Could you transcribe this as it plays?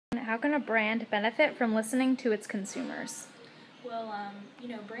How can a brand benefit from listening to its consumers? Well,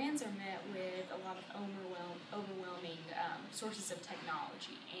 brands are met with a lot of overwhelming sources of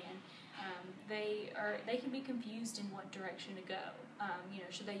technology, and they can be confused in what direction to go.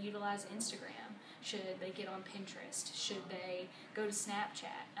 Should they utilize Instagram? Should they get on Pinterest? Should they go to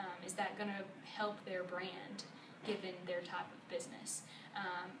Snapchat? Is that going to help their brand, given their type of business?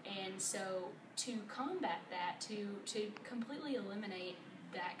 And so, to combat that, to completely eliminate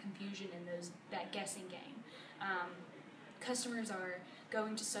that confusion and that guessing game. Customers are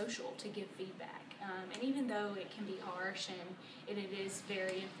going to social to give feedback, and even though it can be harsh and it is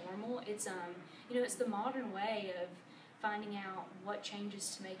very informal, it's the modern way of finding out what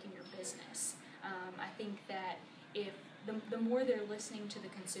changes to make in your business. I think that if the more they're listening to the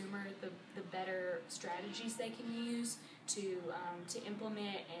consumer, the better strategies they can use to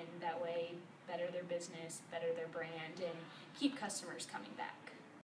implement, and that way better their business, better their brand, and keep customers coming back.